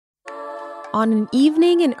On an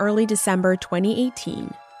evening in early December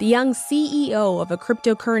 2018, the young CEO of a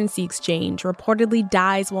cryptocurrency exchange reportedly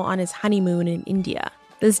dies while on his honeymoon in India.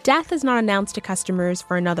 This death is not announced to customers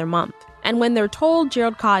for another month, and when they're told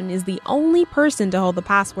Gerald Cotton is the only person to hold the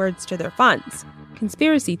passwords to their funds,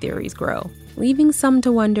 conspiracy theories grow, leaving some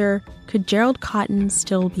to wonder, could Gerald Cotton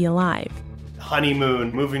still be alive?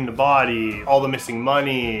 Honeymoon, moving the body, all the missing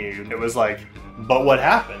money. It was like, but what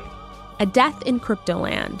happened? A Death in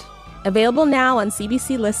Cryptoland. Available now on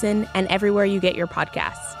CBC Listen and everywhere you get your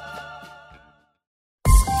podcasts.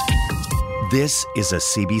 This is a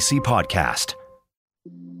CBC podcast.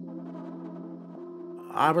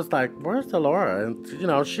 I was like, where's Alora?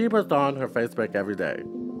 And, she was on her Facebook every day.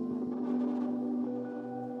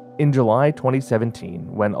 In July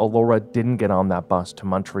 2017, when Alora didn't get on that bus to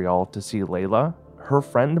Montreal to see Layla, her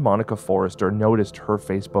friend Monica Forrester noticed her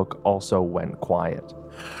Facebook also went quiet.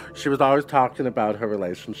 She was always talking about her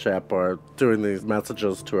relationship or doing these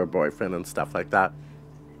messages to her boyfriend and stuff like that.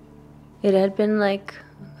 It had been like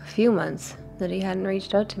a few months that he hadn't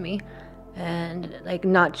reached out to me and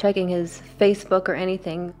not checking his Facebook or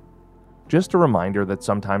anything. Just a reminder that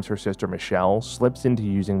sometimes her sister Michelle slips into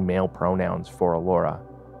using male pronouns for Alora.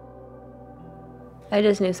 I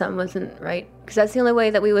just knew something wasn't right because that's the only way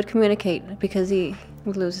that we would communicate because he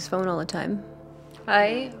would lose his phone all the time.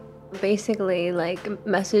 I basically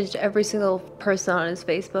messaged every single person on his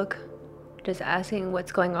Facebook just asking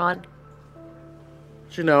what's going on.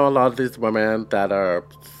 A lot of these women that are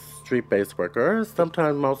street-based workers,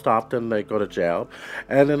 sometimes most often they go to jail.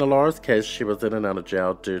 And in Alora's case, she was in and out of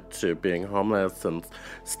jail due to being homeless and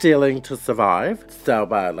stealing to survive. So,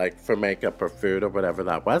 for makeup or food or whatever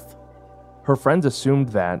that was. Her friends assumed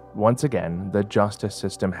that, once again, the justice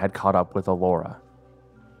system had caught up with Alora.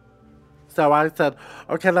 So I said,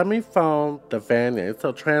 okay, let me phone the Vanier.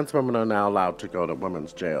 So trans women are now allowed to go to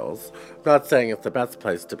women's jails. Not saying it's the best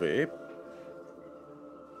place to be.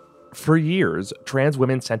 For years, trans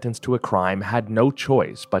women sentenced to a crime had no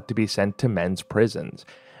choice but to be sent to men's prisons,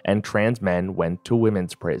 and trans men went to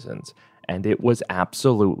women's prisons, and it was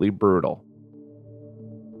absolutely brutal.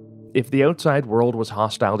 If the outside world was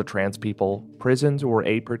hostile to trans people, prisons were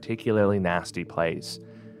a particularly nasty place.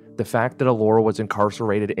 The fact that Alora was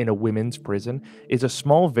incarcerated in a women's prison is a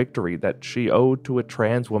small victory that she owed to a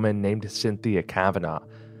trans woman named Cynthia Kavanaugh.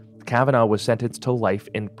 Kavanaugh was sentenced to life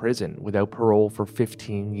in prison without parole for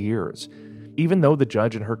 15 years. Even though the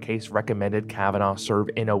judge in her case recommended Kavanaugh serve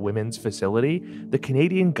in a women's facility, the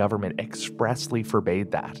Canadian government expressly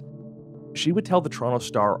forbade that. She would tell the Toronto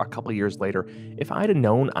Star a couple years later, if I'd have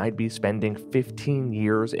known I'd be spending 15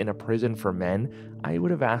 years in a prison for men, I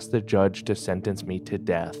would have asked the judge to sentence me to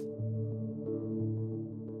death.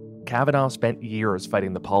 Kavanaugh spent years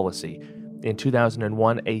fighting the policy. In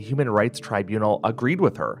 2001, a human rights tribunal agreed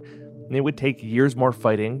with her. It would take years more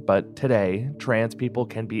fighting, but today, trans people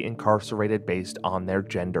can be incarcerated based on their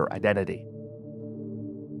gender identity.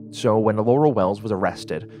 So when Alora Wells was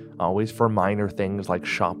arrested, always for minor things like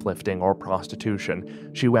shoplifting or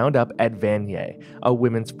prostitution, she wound up at Vanier, a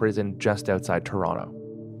women's prison just outside Toronto.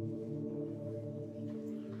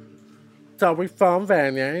 So we phoned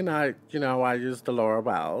Vanier, and I used Alora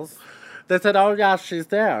Wells. They said, oh yeah, she's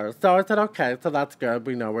there. So I said, okay, so that's good.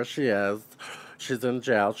 We know where she is. She's in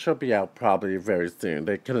jail. She'll be out probably very soon.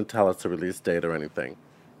 They couldn't tell us a release date or anything.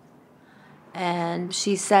 And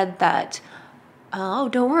she said that, oh,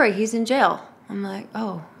 don't worry, he's in jail. I'm like,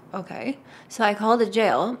 oh, okay. So I call the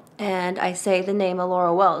jail, and I say the name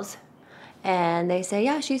Alora Wells. And they say,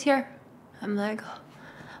 yeah, she's here. I'm like,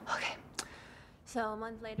 oh, okay. So a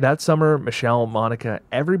month later... That summer, Michelle, Monica,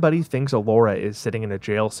 everybody thinks Alora is sitting in a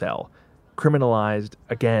jail cell, criminalized,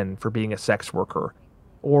 again, for being a sex worker,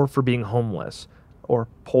 or for being homeless, or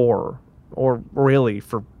poor, or really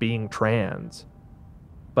for being trans.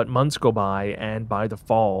 But months go by, and by the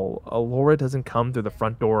fall, Alora doesn't come through the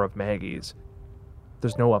front door of Maggie's.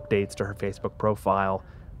 There's no updates to her Facebook profile.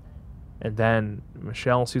 And then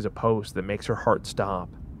Michelle sees a post that makes her heart stop.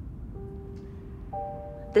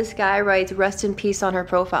 This guy writes rest in peace on her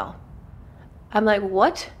profile. I'm like,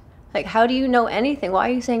 what? How do you know anything? Why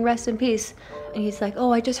are you saying rest in peace? And he's like,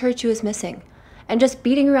 oh, I just heard she was missing. And just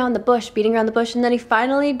beating around the bush, and then he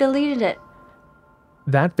finally deleted it.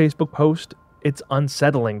 That Facebook post, it's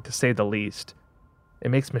unsettling to say the least. It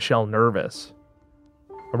makes Michelle nervous.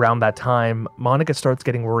 Around that time, Monica starts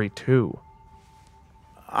getting worried too.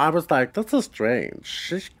 I was like, this is strange.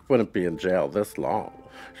 She wouldn't be in jail this long.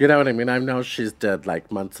 You know what I mean? I know she's dead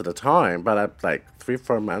months at a time, but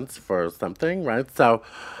 3-4 months for something, right? So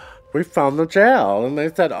we found the jail. And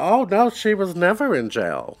they said, oh, no, she was never in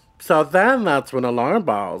jail. So then that's when alarm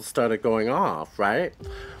bells started going off, right?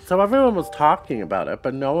 So everyone was talking about it,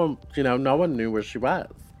 but no one, no one knew where she was.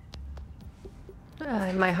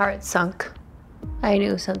 My heart sunk. I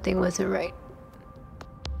knew something wasn't right.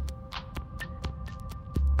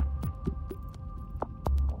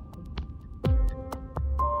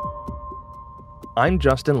 I'm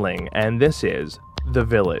Justin Ling, and this is The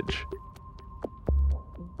Village.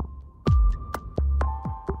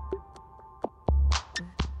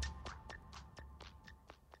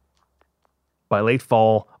 By late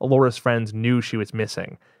fall, Alora's friends knew she was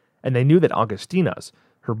missing, and they knew that Augustinus,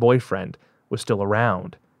 her boyfriend, was still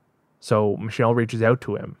around. So Michelle reaches out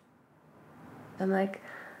to him. I'm like,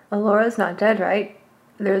 Alora's not dead, right?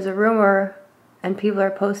 There's a rumor, and people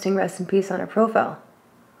are posting rest in peace on her profile.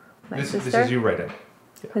 My sister. This is you writing.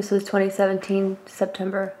 Yeah. This was 2017,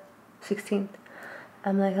 September 16th.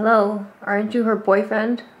 I'm like, hello, aren't you her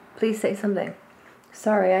boyfriend? Please say something.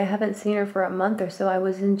 Sorry, I haven't seen her for a month or so. I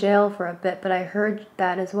was in jail for a bit, but I heard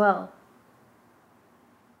that as well.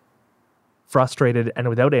 Frustrated and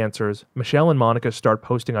without answers, Michelle and Monica start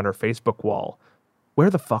posting on her Facebook wall. Where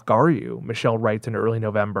the fuck are you? Michelle writes in early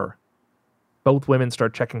November. Both women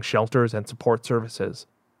start checking shelters and support services.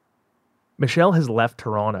 Michelle has left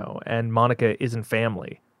Toronto, and Monica isn't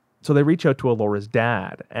family, so they reach out to Alora's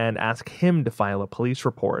dad and ask him to file a police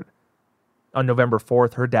report. On November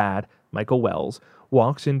 4th, her dad, Michael Wells,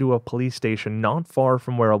 walks into a police station not far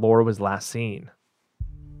from where Alora was last seen.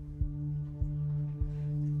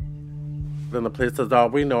 Then the police says, oh,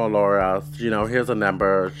 we know Alora. Here's a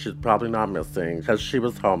number. She's probably not missing because she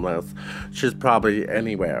was homeless. She's probably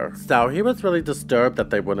anywhere. So he was really disturbed that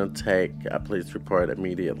they wouldn't take a police report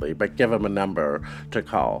immediately, but give him a number to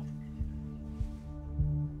call.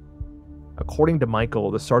 According to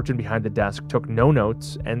Michael, the sergeant behind the desk took no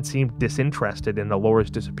notes and seemed disinterested in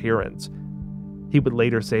Alora's disappearance. He would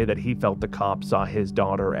later say that he felt the cops saw his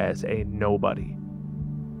daughter as a nobody.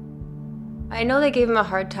 I know they gave him a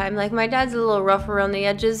hard time. Like, my dad's a little rough around the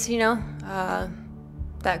edges,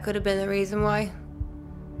 That could have been the reason why.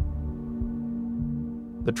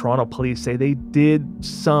 The Toronto police say they did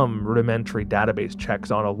some rudimentary database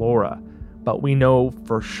checks on Alora, but we know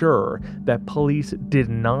for sure that police did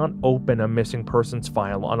not open a missing persons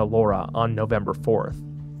file on Alora on November 4th.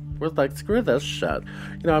 We're like, screw this shit.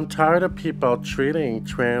 I'm tired of people treating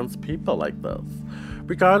trans people like this.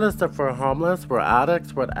 Regardless if we're homeless, we're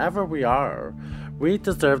addicts, whatever we are, we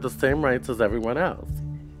deserve the same rights as everyone else.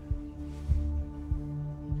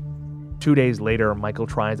 2 days later, Michael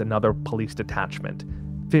tries another police detachment,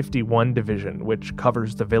 51 Division, which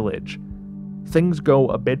covers the village. Things go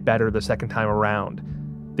a bit better the second time around.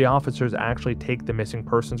 The officers actually take the missing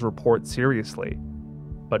persons report seriously.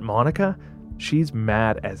 But Monica, she's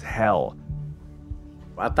mad as hell.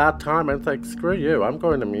 At that time, it's like, screw you, I'm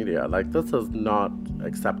going to media. Like, this is not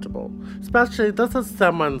acceptable. Especially, this is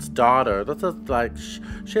someone's daughter. This is like,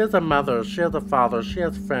 she has a mother, she has a father, she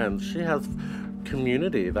has friends, she has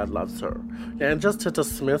community that loves her. And just to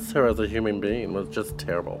dismiss her as a human being was just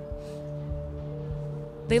terrible.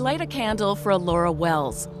 They light a candle for Alora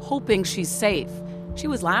Wells, hoping she's safe. She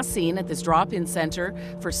was last seen at this drop-in center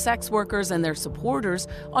for sex workers and their supporters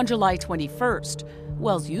on July 21st.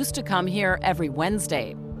 Wells used to come here every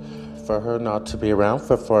Wednesday. For her not to be around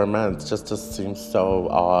for 4 months just seems so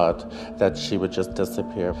odd that she would just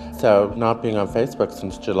disappear. So not being on Facebook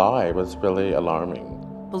since July was really alarming.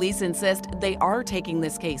 Police insist they are taking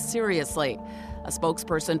this case seriously. A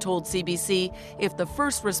spokesperson told CBC if the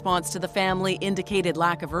first response to the family indicated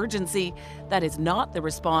lack of urgency, that is not the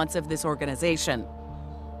response of this organization.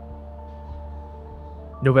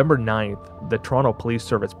 November 9th, the Toronto Police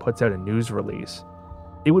Service puts out a news release.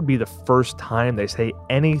 It would be the first time they say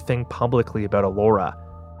anything publicly about Alora.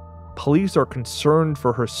 Police are concerned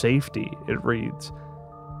for her safety, it reads.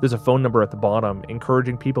 There's a phone number at the bottom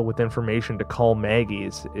encouraging people with information to call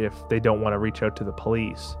Maggie's if they don't want to reach out to the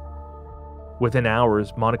police. Within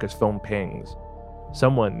hours, Monica's phone pings.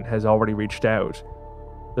 Someone has already reached out.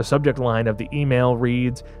 The subject line of the email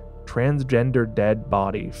reads, "Transgender dead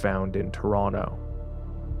body found in Toronto."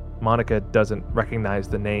 Monica doesn't recognize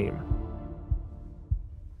the name.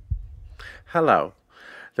 Hello.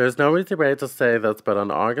 There's no easy way to say this, but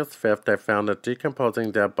on August 5th, they found a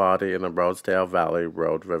decomposing dead body in the Rosedale Valley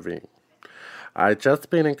Road ravine. I'd just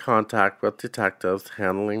been in contact with detectives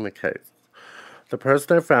handling the case. The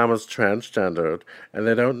person they found was transgendered, and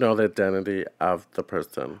they don't know the identity of the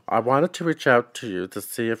person. I wanted to reach out to you to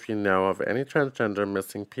see if you know of any transgender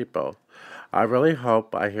missing people. I really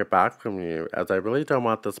hope I hear back from you, as I really don't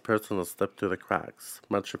want this person to slip through the cracks.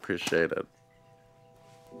 Much appreciated.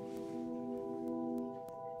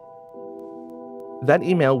 That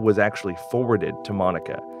email was actually forwarded to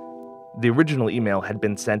Monica. The original email had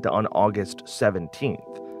been sent on August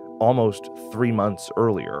 17th, almost 3 months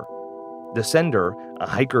earlier. The sender, a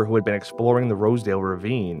hiker who had been exploring the Rosedale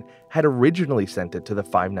Ravine, had originally sent it to the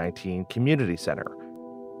 519 Community Center.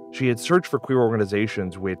 She had searched for queer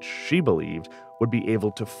organizations which she believed would be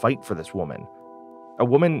able to fight for this woman, a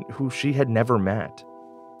woman who she had never met.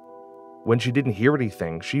 When she didn't hear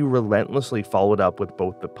anything, she relentlessly followed up with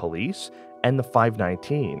both the police and the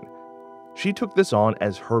 519. She took this on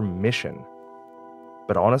as her mission.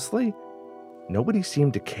 But honestly, nobody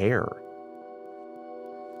seemed to care.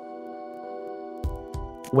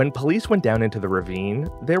 When police went down into the ravine,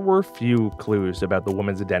 there were few clues about the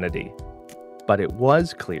woman's identity. But it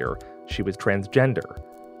was clear she was transgender.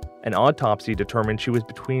 An autopsy determined she was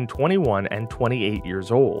between 21 and 28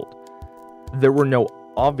 years old. There were no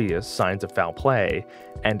obvious signs of foul play,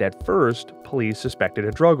 and at first, police suspected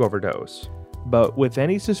a drug overdose. But with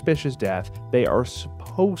any suspicious death, they are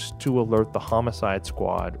supposed to alert the homicide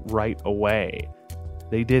squad right away.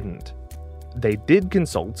 They didn't. They did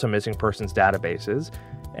consult some missing persons databases,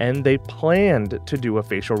 and they planned to do a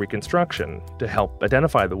facial reconstruction to help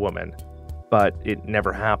identify the woman, but it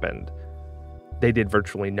never happened. They did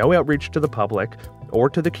virtually no outreach to the public or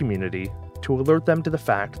to the community to alert them to the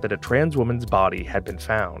fact that a trans woman's body had been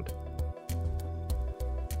found.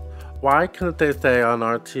 Why couldn't they say on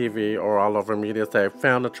our TV or all over media, say,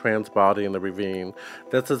 found a trans body in the ravine,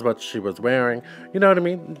 this is what she was wearing? You know what I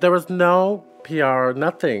mean? There was no PR,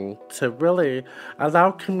 nothing to really allow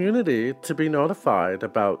community to be notified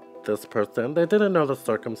about this person. They didn't know the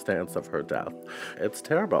circumstance of her death. It's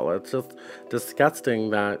terrible. It's just disgusting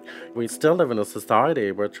that we still live in a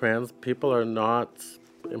society where trans people are not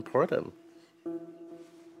important.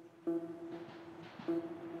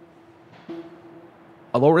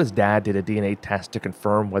 Alora's dad did a DNA test to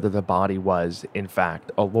confirm whether the body was, in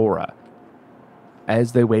fact, Alora.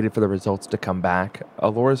 As they waited for the results to come back,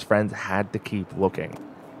 Alora's friends had to keep looking,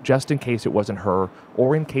 just in case it wasn't her,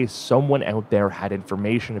 or in case someone out there had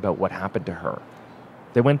information about what happened to her.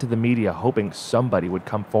 They went to the media hoping somebody would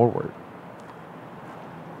come forward.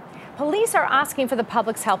 Police are asking for the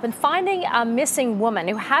public's help in finding a missing woman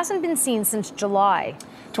who hasn't been seen since July.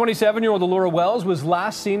 27-year-old Alora Wells was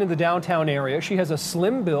last seen in the downtown area. She has a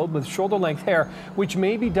slim build with shoulder-length hair, which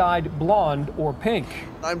may be dyed blonde or pink.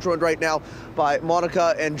 I'm joined right now by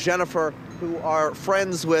Monica and Jennifer, who are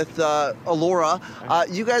friends with Alora.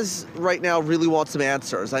 You guys right now really want some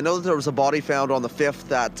answers. I know that there was a body found on the 5th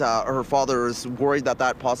that her father is worried that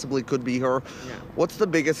that possibly could be her. Yeah. What's the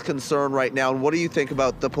biggest concern right now, and what do you think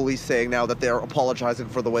about the police saying now that they're apologizing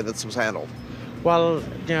for the way this was handled? Well,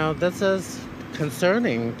 you know, this is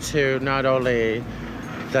concerning to not only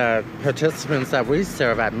the participants that we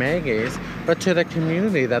serve at Maggie's, but to the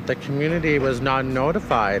community, that the community was not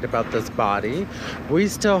notified about this body. We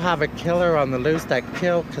still have a killer on the loose that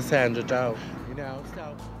killed Cassandra Doe.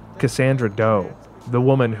 Cassandra Doe, the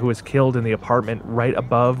woman who was killed in the apartment right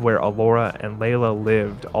above where Alora and Layla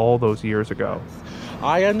lived all those years ago.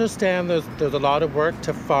 I understand there's a lot of work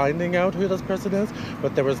to finding out who this person is,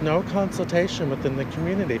 but there was no consultation within the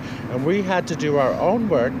community, and we had to do our own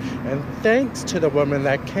work, and thanks to the woman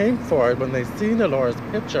that came forward when they seen Alora's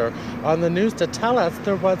picture on the news to tell us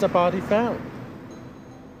there was a body found.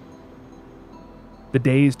 The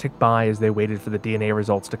days ticked by as they waited for the DNA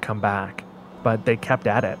results to come back, but they kept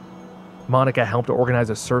at it. Monica helped organize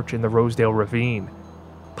a search in the Rosedale Ravine.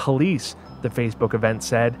 Police, the Facebook event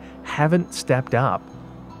said, haven't stepped up.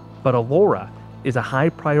 But Alora is a high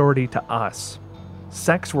priority to us.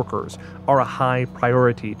 Sex workers are a high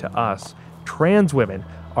priority to us. Trans women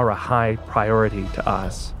are a high priority to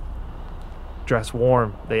us. Dress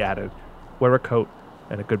warm, they added. Wear a coat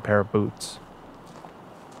and a good pair of boots.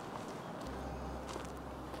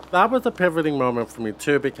 That was a pivoting moment for me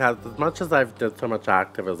too, because as much as I've did so much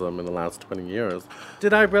activism in the last 20 years,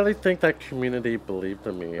 did I really think that community believed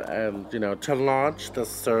in me? And, you know, to launch the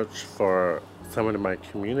search for someone in my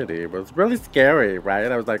community was really scary,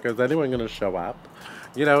 right? I was like, is anyone going to show up?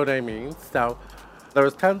 You know what I mean? So there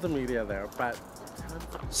was tons of media there, but...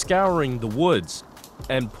 Scouring the woods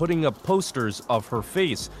and putting up posters of her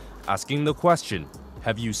face, asking the question,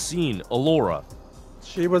 have you seen Alora?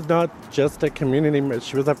 She was not just a community member,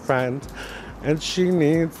 she was a friend, and she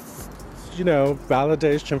needs, you know,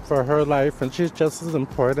 validation for her life, and she's just as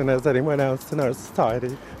important as anyone else in our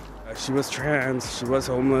society. She was trans, she was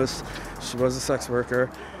homeless, she was a sex worker,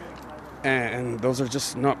 and those are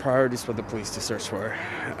just not priorities for the police to search for.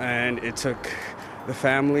 And it took the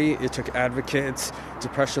family, it took advocates to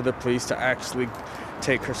pressure the police to actually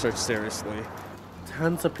take her search seriously.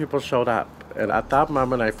 tons of people showed up. And at that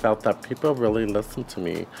moment, I felt that people really listened to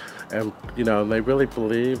me. And, they really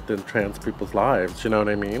believed in trans people's lives, you know what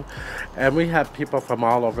I mean? And we had people from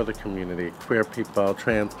all over the community, queer people,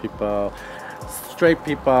 trans people, straight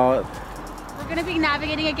people. We're going to be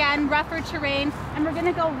navigating again, rougher terrain, and we're going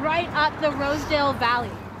to go right up the Rosedale Valley.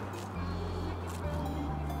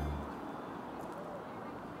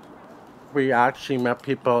 We actually met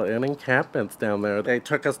people in encampments down there. They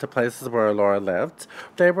took us to places where Elora lived.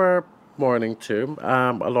 They were mourning too.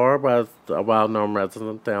 Elora was a well-known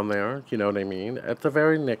resident down there, you know what I mean? It's a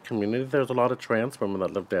very knit community. There's a lot of trans women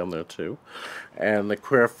that live down there too. And the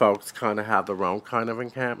queer folks kind of have their own kind of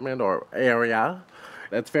encampment or area.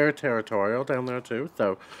 It's very territorial down there too,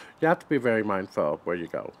 so you have to be very mindful of where you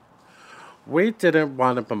go. We didn't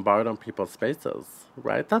want to bombard on people's spaces,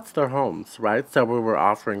 right? That's their homes, right? So we were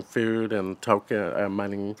offering food and token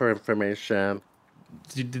money for information.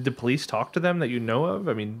 Did the police talk to them that you know of?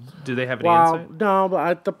 I mean, do they have any insight? No,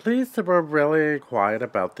 but the police were really quiet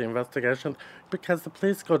about the investigation because the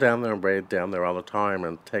police go down there and raid down there all the time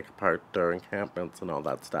and take apart their encampments and all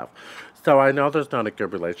that stuff. So I know there's not a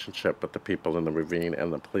good relationship with the people in the ravine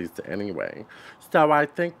and the police anyway. So I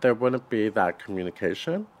think there wouldn't be that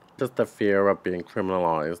communication, just the fear of being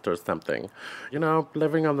criminalized or something.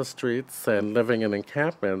 Living on the streets and living in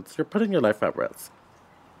encampments, you're putting your life at risk.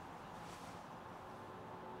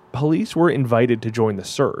 Police were invited to join the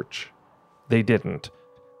search. They didn't.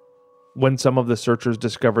 When some of the searchers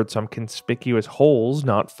discovered some conspicuous holes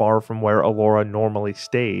not far from where Elora normally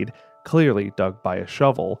stayed, clearly dug by a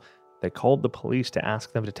shovel, they called the police to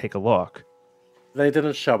ask them to take a look. They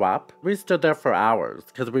didn't show up. We stood there for hours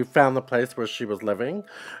because we found the place where she was living,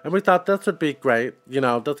 and we thought this would be great.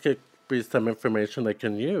 This could be some information they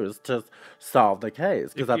can use to solve the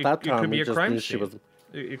case. Because at that time, we just knew she was...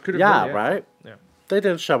 It could have yeah, been, right? Yeah. They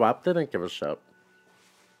didn't show up. They didn't give a shit.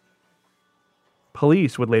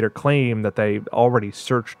 Police would later claim that they already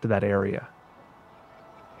searched that area.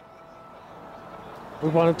 We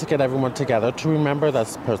wanted to get everyone together to remember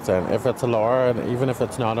this person, if it's Elora and even if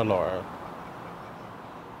it's not Elora.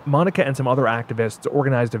 Monica and some other activists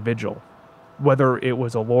organized a vigil. Whether it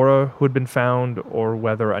was Elora who had been found or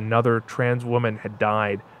whether another trans woman had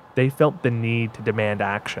died, they felt the need to demand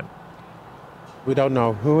action. We don't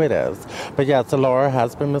know who it is, but yes, Elora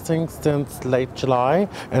has been missing since late July,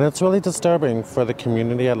 and it's really disturbing for the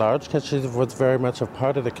community at large because she was very much a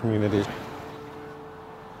part of the community.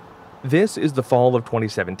 This is the fall of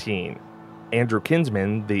 2017. Andrew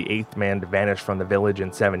Kinsman, the 8th man to vanish from the village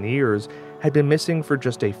in 7 years, had been missing for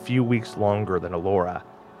just a few weeks longer than Elora.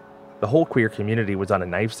 The whole queer community was on a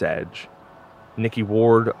knife's edge. Nikki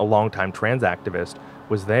Ward, a longtime trans activist,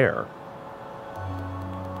 was there.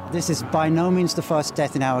 This is by no means the first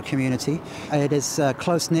death in our community. It is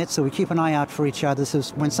close-knit, so we keep an eye out for each other. So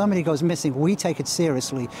when somebody goes missing, we take it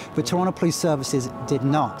seriously, but Toronto Police Services did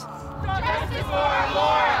not. Justice for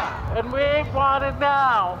Elora! And we want it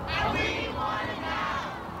now! And we want it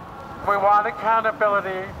now! We want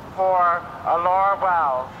accountability for Elora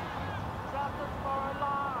Wells. Justice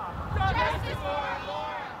for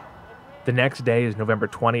Elora! The next day is November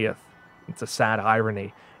 20th. It's a sad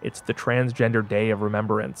irony. It's the Transgender Day of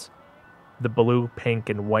Remembrance. The blue, pink,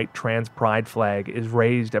 and white trans pride flag is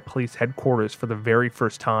raised at police headquarters for the very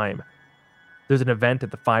first time. There's an event at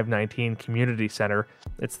the 519 Community Center.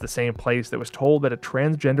 It's the same place that was told that a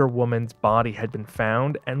transgender woman's body had been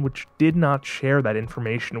found and which did not share that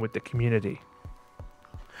information with the community.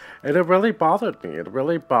 And it really bothered me. It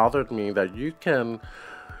really bothered me that you can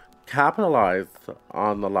capitalize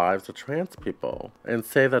on the lives of trans people and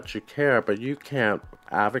say that you care, but you can't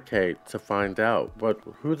advocate to find out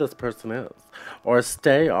who this person is or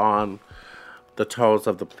stay on the toes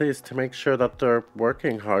of the police to make sure that they're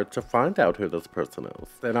working hard to find out who this person is.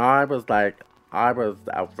 And I was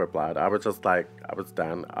out for blood. I was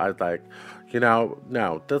done. I was like,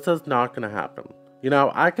 no, this is not going to happen.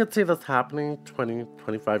 I could see this happening 20,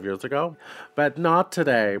 25 years ago, but not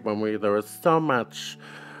today when there was so much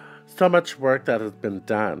work that has been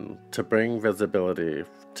done to bring visibility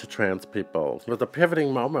to trans people. It was a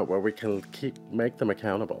pivoting moment where we can make them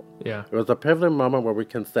accountable. Yeah. It was a pivoting moment where we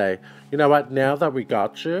can say, you know what, now that we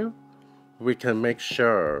got you, we can make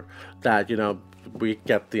sure that, we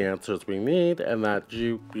get the answers we need and that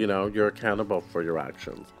you're accountable for your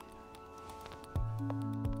actions.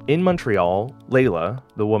 In Montreal, Layla,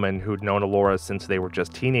 the woman who'd known Elora since they were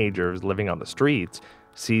just teenagers living on the streets,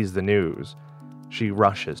 sees the news. She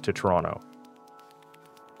rushes to Toronto.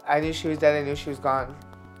 I knew she was dead. I knew she was gone.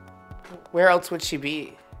 Where else would she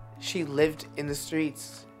be? She lived in the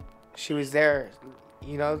streets. She was there.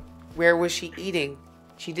 Where was she eating?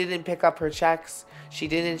 She didn't pick up her checks. She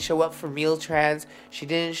didn't show up for meal trans. She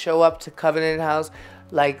didn't show up to Covenant House.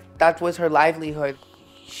 Like, that was her livelihood.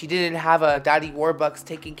 She didn't have a Daddy Warbucks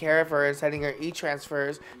taking care of her and sending her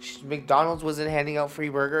e-transfers. McDonald's wasn't handing out free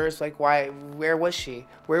burgers. Like, why? Where was she?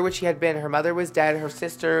 Where would she have been? Her mother was dead. Her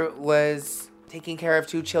sister was taking care of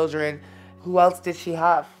 2 children. Who else did she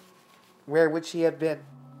have? Where would she have been?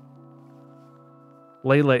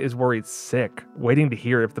 Layla is worried sick, waiting to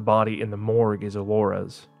hear if the body in the morgue is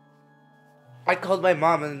Alora's. I called my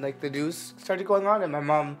mom and like the news started going on, and my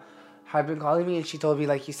mom had been calling me and she told me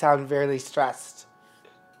like, you sound very stressed.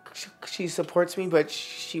 She supports me, but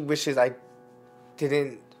she wishes I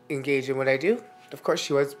didn't engage in what I do. Of course,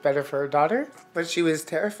 she was better for her daughter, but she was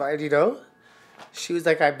terrified, you know? She was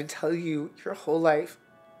like, I've been telling you your whole life.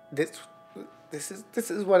 This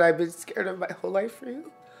is what I've been scared of my whole life for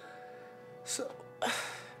you. So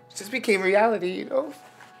it just became reality, you know?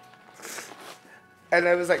 And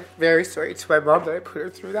I was like very sorry to my mom that I put her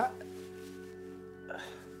through that.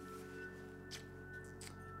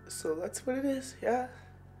 So that's what it is, yeah.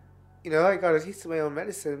 You know, I got a taste of my own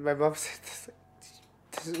medicine. My mom said,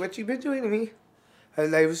 this is what you've been doing to me.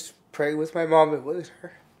 And I was praying with my mom. It wasn't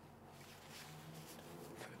her.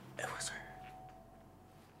 It was her.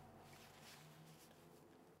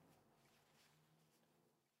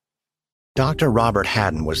 Dr. Robert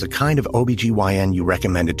Haddon was the kind of OBGYN you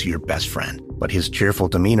recommended to your best friend, but his cheerful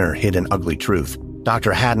demeanor hid an ugly truth.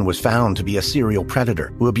 Dr. Haddon was found to be a serial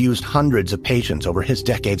predator who abused hundreds of patients over his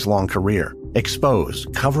decades-long career.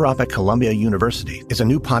 Exposed, Cover Up at Columbia University is a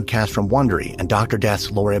new podcast from Wondery and Dr.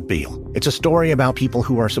 Death's Laura Beale. It's a story about people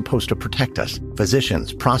who are supposed to protect us,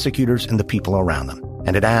 physicians, prosecutors, and the people around them.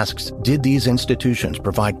 And it asks, did these institutions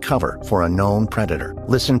provide cover for a known predator?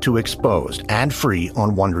 Listen to Exposed, ad-free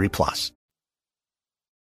on Wondery Plus.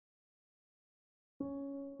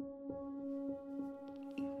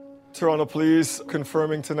 Toronto Police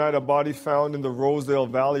confirming tonight a body found in the Rosedale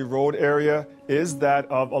Valley Road area is that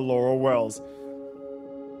of Alora Wells.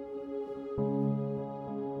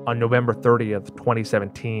 On November 30th,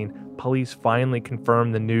 2017, police finally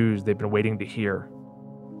confirmed the news they've been waiting to hear.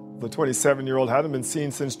 The 27-year-old hadn't been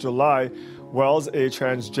seen since July. Wells, a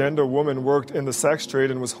transgender woman, worked in the sex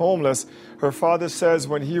trade and was homeless. Her father says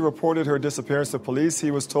when he reported her disappearance to police,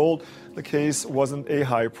 he was told the case wasn't a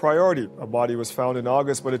high priority. A body was found in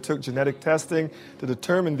August, but it took genetic testing to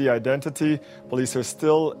determine the identity. Police are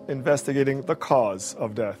still investigating the cause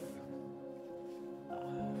of death.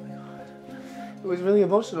 It was really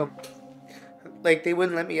emotional. Like, they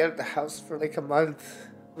wouldn't let me out of the house for like a month.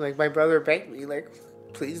 Like, my brother begged me, like,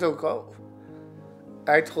 please don't go.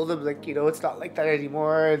 I told him, like, you know, it's not like that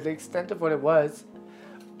anymore, the extent of what it was.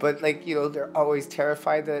 But, like, you know, they're always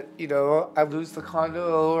terrified that, you know, I'll lose the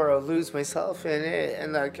condo or I'll lose myself in it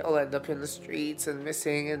and, like, I'll end up in the streets and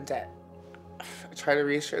missing and dead. I try to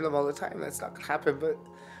reassure them all the time that's not going to happen. But,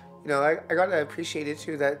 you know, I got to appreciate it,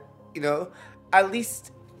 too, that, you know, at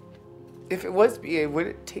least if it was me, it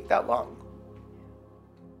wouldn't take that long.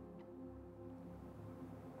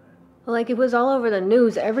 Well, like, it was all over the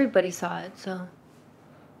news. Everybody saw it, so...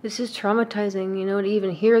 This is traumatizing, you know, to even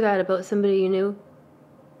hear that about somebody you knew.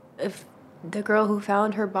 If the girl who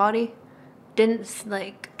found her body didn't,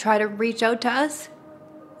 like, try to reach out to us,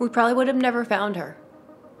 we probably would have never found her.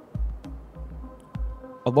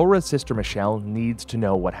 Alora's sister Michelle needs to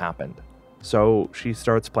know what happened, so she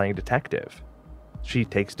starts playing detective. She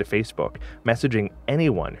takes to Facebook, messaging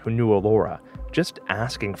anyone who knew Alora, just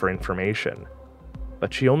asking for information.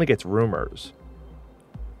 But she only gets rumors.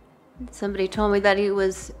 Somebody told me that he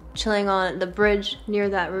was chilling on the bridge near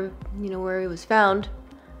that, you know, where he was found,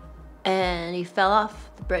 and he fell off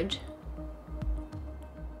the bridge.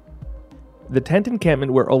 The tent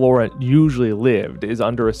encampment where Alora usually lived is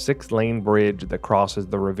under a 6-lane bridge that crosses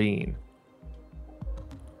the ravine.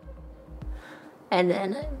 And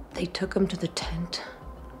then they took him to the tent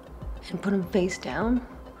and put him face down.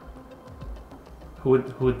 Who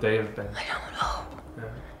would they have been? I don't know. Yeah.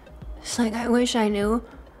 It's like, I wish I knew.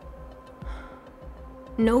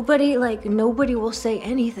 Nobody will say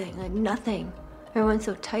anything, like nothing. Everyone's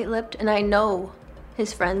so tight-lipped, and I know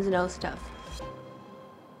his friends know stuff.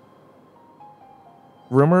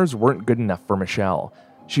 Rumors weren't good enough for Michelle.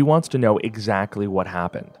 She wants to know exactly what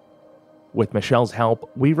happened. With Michelle's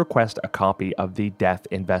help, we request a copy of the death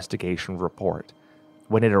investigation report.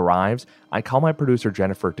 When it arrives, I call my producer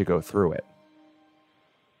Jennifer to go through it.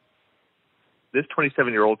 This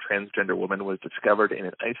 27-year-old transgender woman was discovered in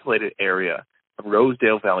an isolated area of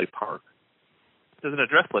Rosedale Valley Park. There's an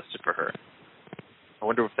address listed for her. I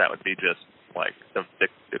wonder if that would be just like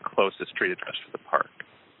the closest street address for the park.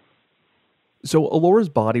 So Alora's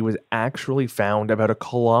body was actually found about 1.5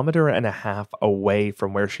 kilometers away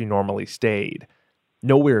from where she normally stayed,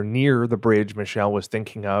 nowhere near the bridge Michelle was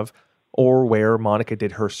thinking of, or where Monica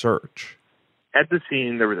did her search. At the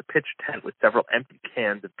scene, there was a pitched tent with several empty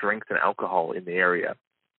cans of drinks and alcohol in the area.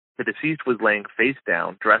 The deceased was laying face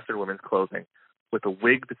down, dressed in women's clothing, with a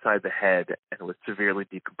wig beside the head, and was severely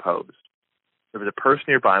decomposed. There was a purse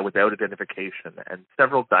nearby without identification, and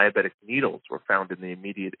several diabetic needles were found in the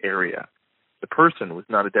immediate area. The person was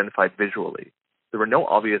not identified visually. There were no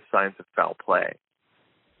obvious signs of foul play.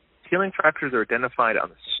 Healing fractures are identified on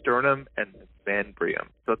the sternum and the mammarium,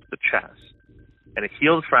 so that's the chest. And a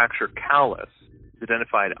healed fracture callus is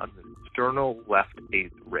identified on the sternal left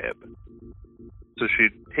eighth rib. So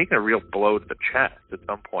she'd taken a real blow to the chest at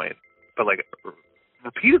some point, but like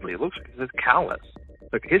repeatedly, it looks like this callus,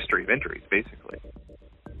 like history of injuries, basically.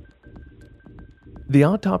 The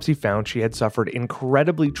autopsy found she had suffered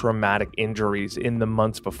incredibly traumatic injuries in the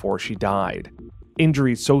months before she died.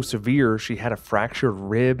 Injuries so severe she had a fractured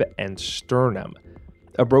rib and sternum.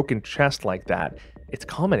 A broken chest like that, it's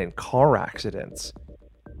common in car accidents.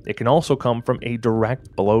 It can also come from a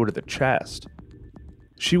direct blow to the chest.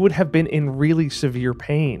 She would have been in really severe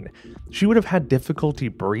pain. She would have had difficulty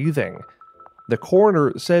breathing. The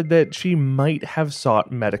coroner said that she might have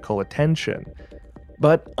sought medical attention,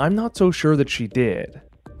 but I'm not so sure that she did.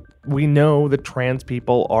 We know that trans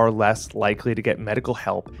people are less likely to get medical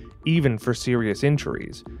help, even for serious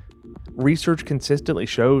injuries. Research consistently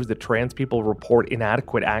shows that trans people report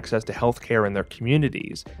inadequate access to healthcare in their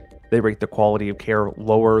communities. They rate the quality of care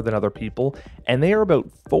lower than other people, and they are about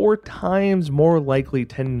 4 times more likely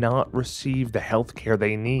to not receive the healthcare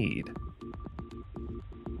they need.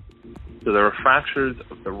 So there were fractures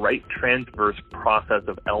of the right transverse process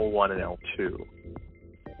of L1 and L2.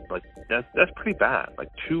 Like that's pretty bad. Like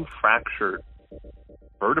 2 fractured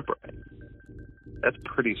vertebrae. That's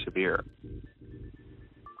pretty severe.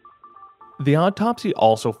 The autopsy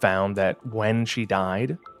also found that when she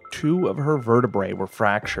died, 2 of her vertebrae were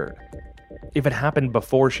fractured. If it happened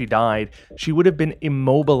before she died, she would have been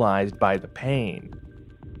immobilized by the pain.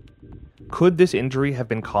 Could this injury have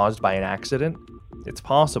been caused by an accident? It's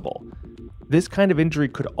possible. This kind of injury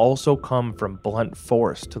could also come from blunt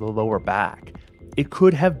force to the lower back. It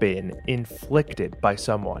could have been inflicted by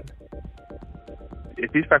someone.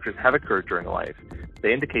 If these fractures have occurred during life,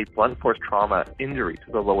 they indicate blunt force trauma injury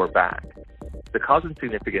to the lower back. The cause and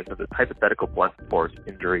significance of this hypothetical blunt force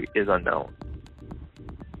injury is unknown.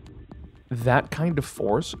 That kind of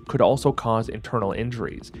force could also cause internal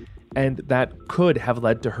injuries, and that could have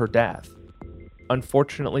led to her death.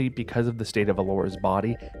 Unfortunately, because of the state of Alora's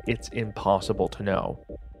body, it's impossible to know.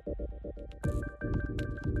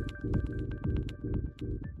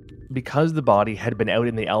 Because the body had been out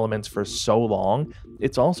in the elements for so long,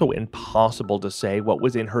 it's also impossible to say what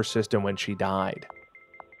was in her system when she died.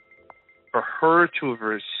 For her to have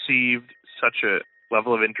received such a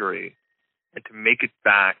level of injury and to make it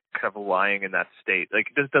back kind of lying in that state, like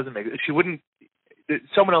it just doesn't make it. She wouldn't,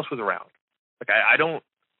 someone else was around. Like I don't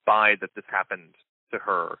buy that this happened to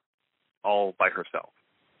her all by herself.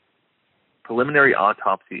 Preliminary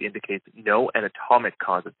autopsy indicates no anatomic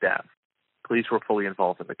cause of death. Police were fully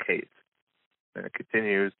involved in the case. And it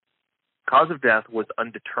continues, cause of death was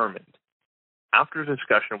undetermined. After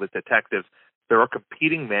discussion with detectives, there are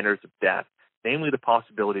competing manners of death, namely the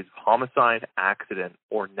possibilities of homicide, accident,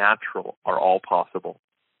 or natural are all possible.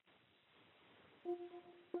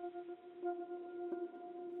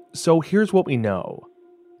 So here's what we know.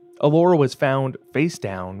 Alora was found face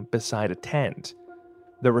down beside a tent.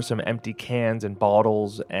 There were some empty cans and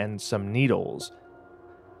bottles and some needles.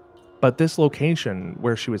 But this location,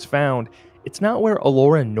 where she was found, it's not where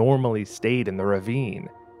Alora normally stayed in the ravine.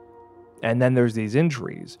 And then there's these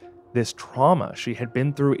injuries, this trauma she had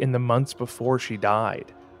been through in the months before she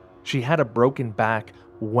died. She had a broken back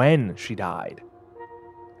when she died.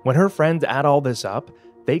 When her friends add all this up,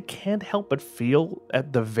 they can't help but feel,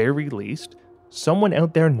 at the very least, someone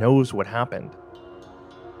out there knows what happened.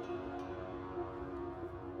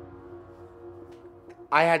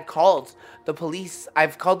 I had called the police.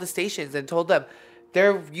 I've called the stations and told them,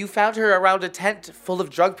 you found her around a tent full of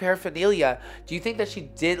drug paraphernalia. Do you think that she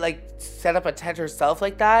did set up a tent herself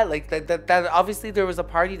like that? That obviously there was a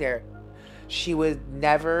party there. She would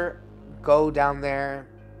never go down there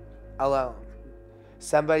alone.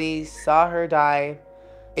 Somebody saw her die,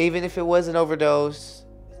 even if it was an overdose.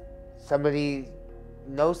 Somebody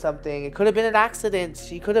knows something. It could have been an accident.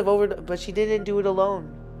 She could have but she didn't do it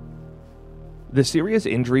alone. The serious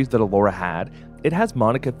injuries that Alora had, it has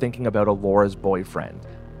Monica thinking about Alora's boyfriend,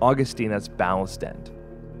 Augustinus Ballestent.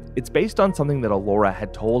 It's based on something that Alora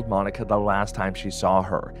had told Monica the last time she saw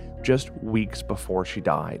her, just weeks before she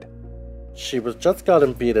died. She was just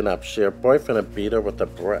gotten beaten up. Her boyfriend had beat her with a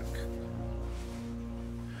brick.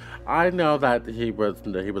 I know that he was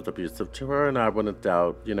abusive to her, and I wouldn't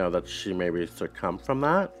doubt, that she maybe succumbed from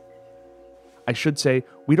that. I should say,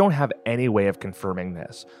 we don't have any way of confirming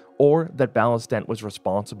this, or that Ballestent was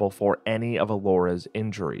responsible for any of Alora's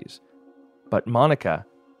injuries. But Monica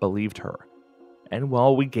believed her. And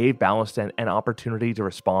while we gave Ballestent an opportunity to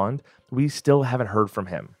respond, we still haven't heard from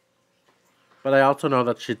him. But I also know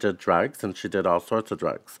that she did drugs, and she did all sorts of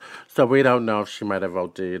drugs. So we don't know if she might have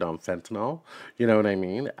OD'd on fentanyl, you know what I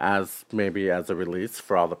mean, as a release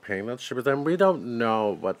for all the pain that she was in. We don't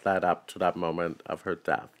know what led up to that moment of her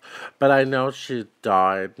death. But I know she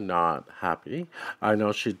died not happy. I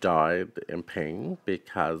know she died in pain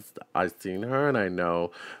because I seen her, and I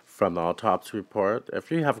know from the autopsy report,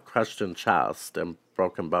 if you have a crushed chest and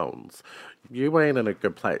broken bones, you ain't in a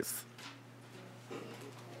good place.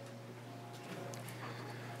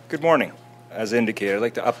 Good morning. As indicated, I'd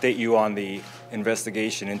like to update you on the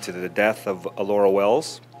investigation into the death of Alora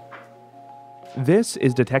Wells. This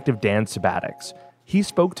is Detective Dan Sabatics. He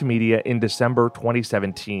spoke to media in December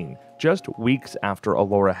 2017, just weeks after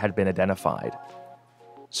Alora had been identified.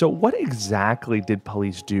 So what exactly did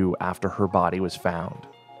police do after her body was found?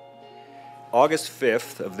 August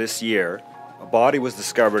 5th of this year, a body was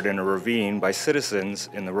discovered in a ravine by citizens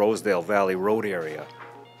in the Rosedale Valley Road area.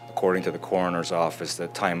 According to the coroner's office, the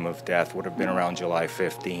time of death would have been around July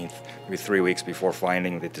 15th, maybe 3 weeks before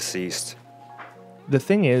finding the deceased. The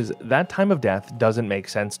thing is, that time of death doesn't make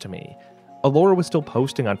sense to me. Alora was still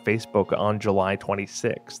posting on Facebook on July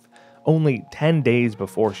 26th, only 10 days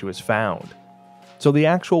before she was found. So the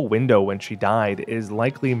actual window when she died is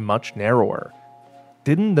likely much narrower.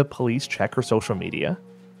 Didn't the police check her social media?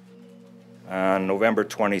 On November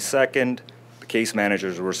 22nd, the case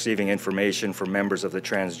managers were receiving information from members of the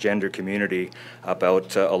transgender community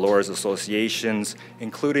about Alora's associations,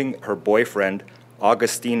 including her boyfriend,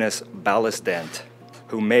 Augustinus Ballestent,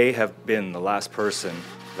 who may have been the last person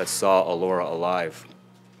that saw Alora alive.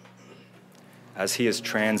 As he is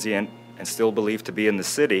transient and still believed to be in the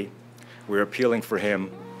city, we're appealing for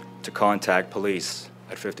him to contact police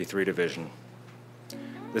at 53 Division.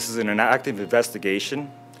 This is an active investigation.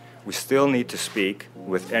 We still need to speak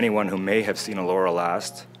with anyone who may have seen Alora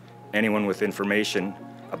last, anyone with information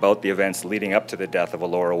about the events leading up to the death of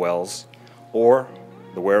Alora Wells, or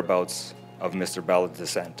the whereabouts of Mr.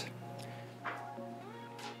 Ballestent.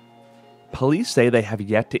 Police say they have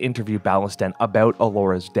yet to interview Ballestent about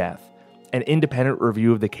Alora's death. An independent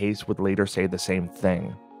review of the case would later say the same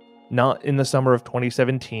thing. Not in the summer of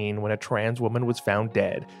 2017 when a trans woman was found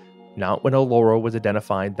dead, not when Alora was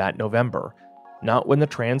identified that November, not when the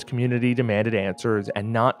trans community demanded answers,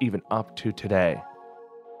 and not even up to today.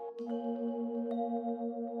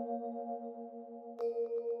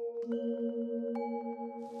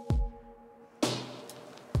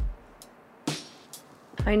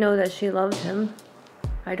 I know that she loved him.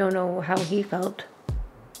 I don't know how he felt.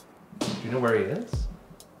 Do you know where he is?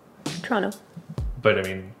 Toronto. But I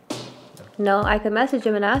mean... No, I could message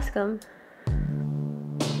him and ask him.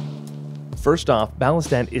 First off,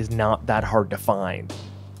 Ballestent is not that hard to find.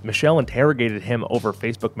 Michelle interrogated him over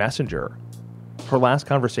Facebook Messenger. Her last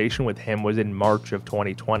conversation with him was in March of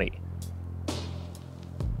 2020.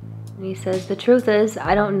 And he says, the truth is,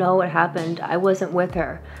 I don't know what happened. I wasn't with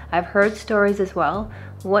her. I've heard stories as well.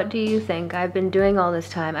 What do you think? I've been doing all this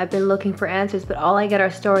time. I've been looking for answers, but all I get are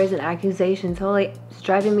stories and accusations. Holy, it's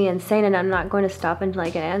driving me insane, and I'm not going to stop until I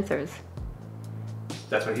get answers.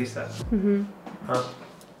 That's what he says. Mm-hmm. Huh.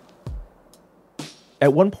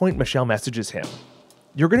 At one point, Michelle messages him.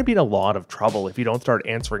 You're going to be in a lot of trouble if you don't start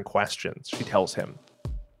answering questions, she tells him.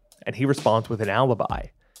 And he responds with an alibi.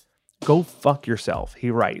 Go fuck yourself, he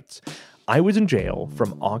writes. I was in jail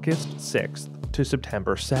from August 6th to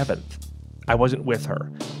September 7th. I wasn't with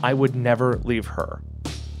her. I would never leave her.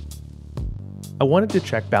 I wanted to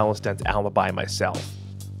check Ballestent's alibi myself.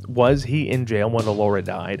 Was he in jail when Alora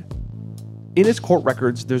died? In his court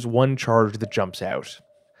records, there's one charge that jumps out.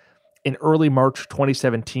 In early March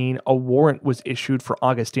 2017, a warrant was issued for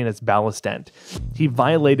Augustinus Ballestent. He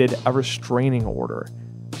violated a restraining order.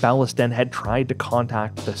 Ballestent had tried to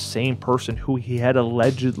contact the same person who he had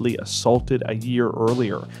allegedly assaulted a year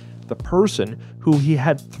earlier, the person who he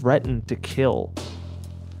had threatened to kill.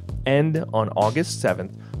 And on August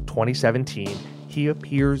 7th, 2017, he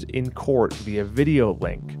appears in court via video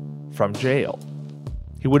link from jail.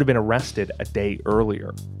 He would have been arrested a day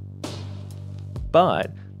earlier.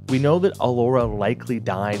 But we know that Alora likely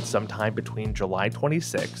died sometime between July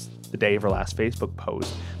 26th, the day of her last Facebook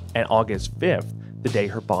post, and August 5th, the day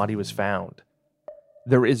her body was found.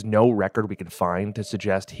 There is no record we can find to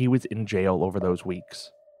suggest he was in jail over those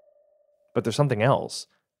weeks. But there's something else.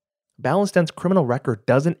 Ballestin's criminal record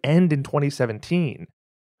doesn't end in 2017.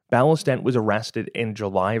 Ballestin was arrested in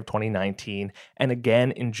July of 2019 and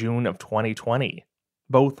again in June of 2020.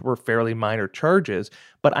 Both were fairly minor charges,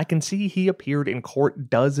 but I can see he appeared in court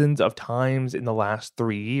dozens of times in the last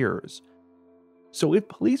 3 years. So if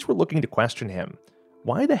police were looking to question him,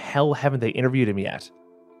 why the hell haven't they interviewed him yet?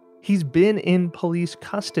 He's been in police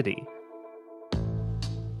custody.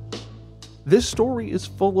 This story is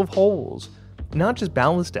full of holes, not just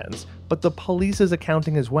Ballestin's, but the police's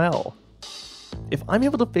accounting as well. If I'm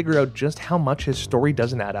able to figure out just how much his story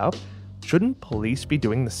doesn't add up, shouldn't police be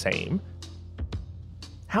doing the same?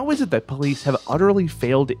 How is it that police have utterly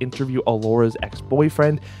failed to interview Alora's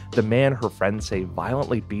ex-boyfriend, the man her friends say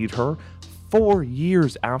violently beat her, 4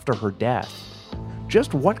 years after her death?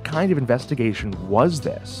 Just what kind of investigation was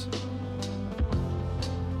this?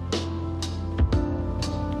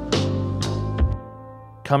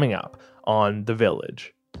 Coming up on The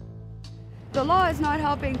Village. The law is not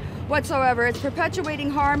helping whatsoever. It's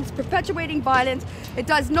perpetuating harm, it's perpetuating violence. It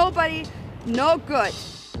does nobody no good.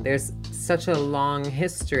 There's such a long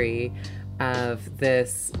history of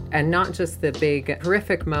this, and not just the big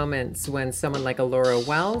horrific moments when someone like Alora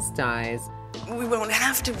Wells dies. We won't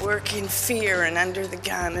have to work in fear and under the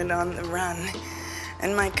gun and on the run,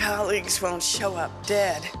 and my colleagues won't show up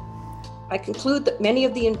dead. I conclude that many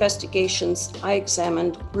of the investigations I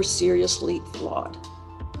examined were seriously flawed.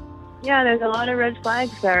 Yeah, there's a lot of red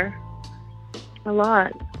flags there. A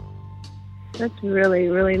lot. That's really,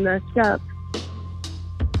 really messed up.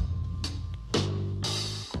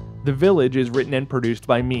 The Village is written and produced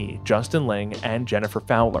by me, Justin Ling, and Jennifer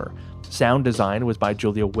Fowler. Sound design was by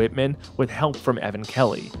Julia Whitman, with help from Evan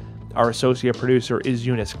Kelly. Our associate producer is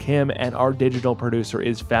Eunice Kim, and our digital producer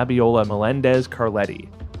is Fabiola Melendez-Carletti.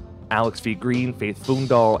 Alex V. Green, Faith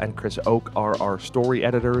Fundahl, and Chris Oak are our story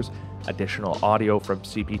editors. Additional audio from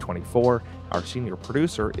CP24. Our senior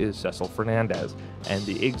producer is Cecil Fernandez, and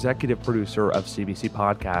the executive producer of CBC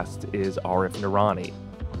Podcasts is Arif Nurani.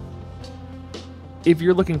 If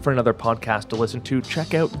you're looking for another podcast to listen to,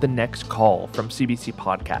 check out The Next Call from CBC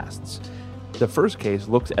Podcasts. The first case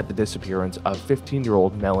looks at the disappearance of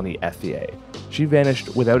 15-year-old Melanie Ethier. She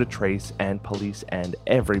vanished without a trace, and police and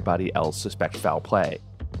everybody else suspect foul play.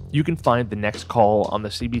 You can find The Next Call on the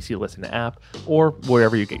CBC Listen app or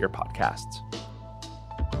wherever you get your podcasts.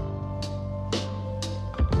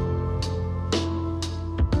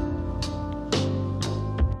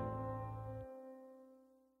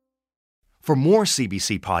 For more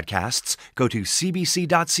CBC podcasts, go to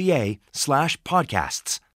cbc.ca/podcasts.